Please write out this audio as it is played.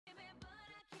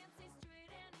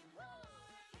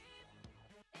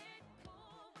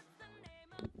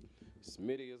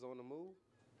Smitty is on the move.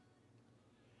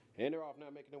 And they're off now,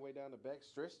 making their way down the back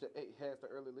stretch. The 8 has the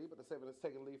early lead, but the 7 is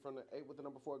taking the lead from the 8 with the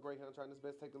number 4 Greyhound trying his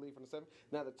best to take the lead from the 7.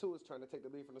 Now the 2 is trying to take the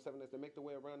lead from the 7 as they make their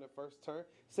way around their first turn.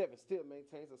 7 still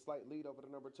maintains a slight lead over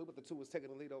the number 2, but the 2 is taking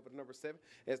the lead over the number 7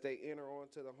 as they enter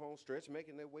onto the home stretch,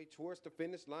 making their way towards the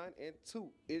finish line, and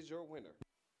 2 is your winner.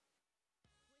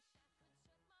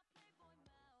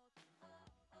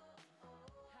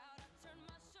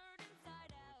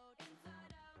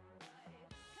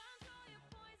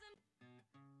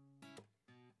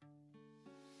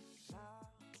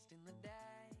 Lost in the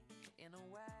day, in a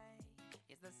way,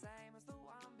 it's the same as the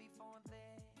one before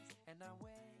this. And I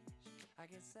wish I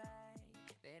could say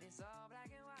that it's all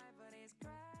black and white, but it's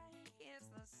gray. It's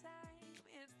the same,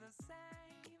 it's the same.